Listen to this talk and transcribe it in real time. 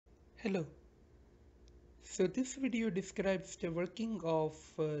Hello. So this video describes the working of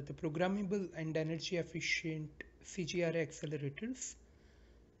the programmable and energy efficient CGRA accelerators.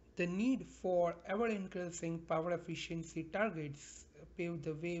 The need for ever increasing power efficiency targets paved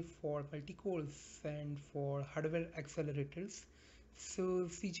the way for multi-cores and for hardware accelerators. So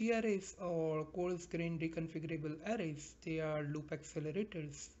CGRAs or coarse-grained reconfigurable arrays, they are loop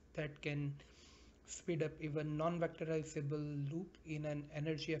accelerators that can speed up even non-vectorizable loop in an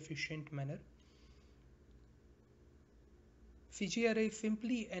energy efficient manner. CGRA is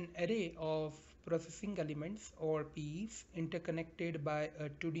simply an array of processing elements or PEs interconnected by a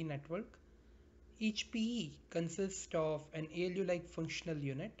 2D network. Each PE consists of an ALU-like functional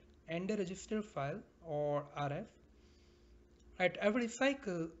unit and a register file or RF. At every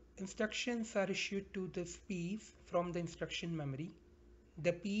cycle, instructions are issued to this PEs from the instruction memory.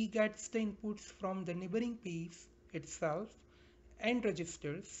 The PE gets the inputs from the neighboring PEs itself and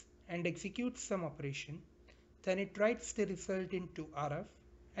registers and executes some operation. Then it writes the result into RF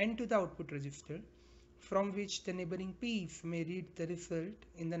and to the output register, from which the neighboring PEs may read the result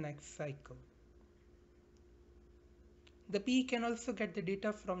in the next cycle. The PE can also get the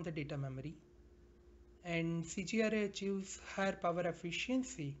data from the data memory, and CGRA achieves higher power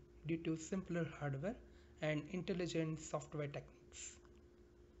efficiency due to simpler hardware and intelligent software techniques.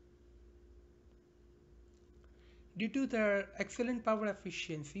 Due to their excellent power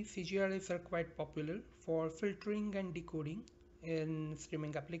efficiency, CGRAs are quite popular for filtering and decoding in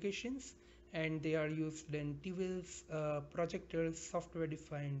streaming applications, and they are used in TVs, projectors,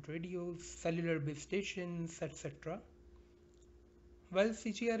 software-defined radios, cellular base stations, etc. While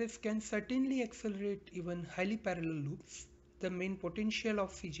CGRAs can certainly accelerate even highly parallel loops, the main potential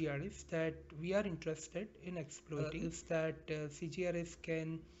of CGRAs that we are interested in exploiting is that CGRAs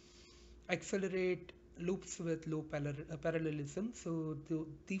can accelerate loops with low parallelism. So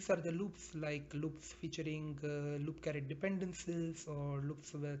these are the loops like loops featuring loop carried dependencies, or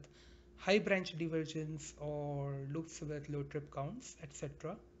loops with high branch divergence, or loops with low trip counts,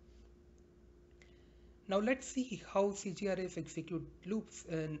 etc. Now let's see how CGRAs execute loops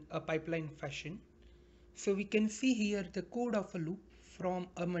in a pipeline fashion. So we can see here the code of a loop from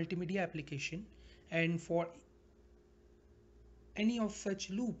a multimedia application, and for any of such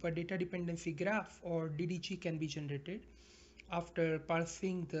loop, a data dependency graph or DDG can be generated after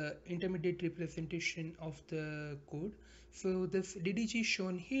parsing the intermediate representation of the code. So this DDG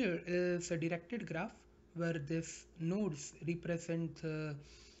shown here is a directed graph where these nodes represent the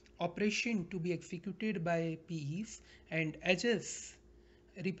operation to be executed by PEs, and edges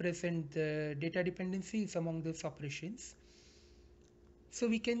represent the data dependencies among these operations. So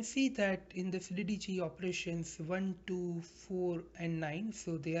we can see that in this DDG operations 1, 2, 4 and 9,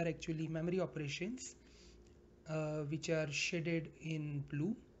 so they are actually memory operations which are shaded in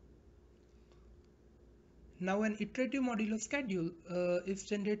blue. Now an iterative modulo schedule is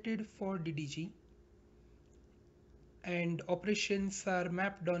generated for DDG, and operations are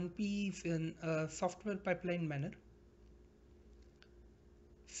mapped on PEs in a software pipeline manner.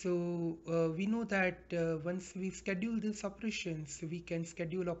 So we know that once we schedule these operations, we can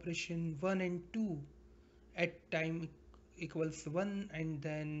schedule operation 1 and 2 at time equals 1, and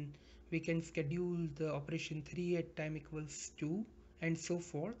then we can schedule the operation 3 at time equals 2, and so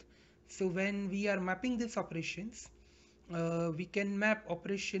forth. So when we are mapping these operations, we can map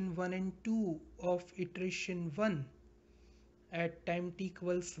operation 1 and 2 of iteration 1 at time t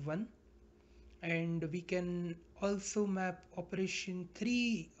equals 1, and we can also map operation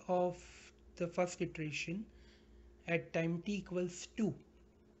 3 of the first iteration at time t equals 2.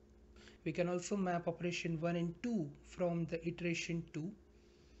 We can also map operation 1 and 2 from the iteration 2.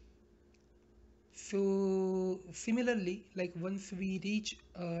 So similarly, like once we reach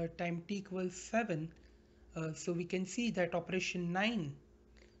time t equals 7, so we can see that operation 9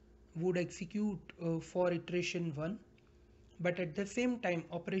 would execute for iteration 1, but at the same time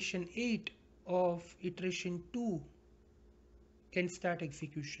operation 8 of iteration 2 can start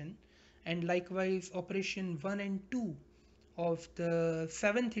execution, and likewise operation 1 and 2 of the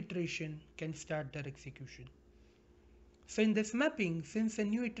 7th iteration can start their execution. So in this mapping, since a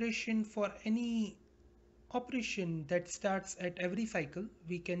new iteration for any operation that starts at every cycle,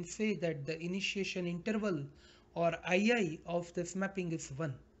 we can say that the initiation interval or II of this mapping is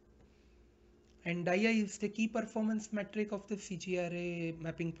 1. And II is the key performance metric of the CGRA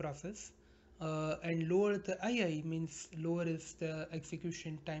mapping process. And lower the II means lower is the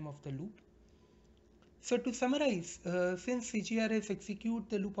execution time of the loop. So to summarize, since CGRAs execute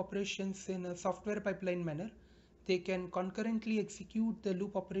the loop operations in a software pipeline manner, they can concurrently execute the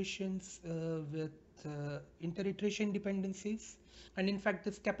loop operations with inter-iteration dependencies. And in fact,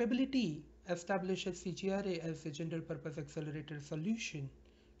 this capability establishes CGRA as a general purpose accelerator solution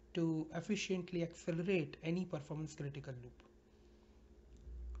to efficiently accelerate any performance critical loop.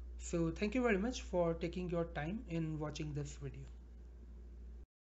 So thank you very much for taking your time in watching this video.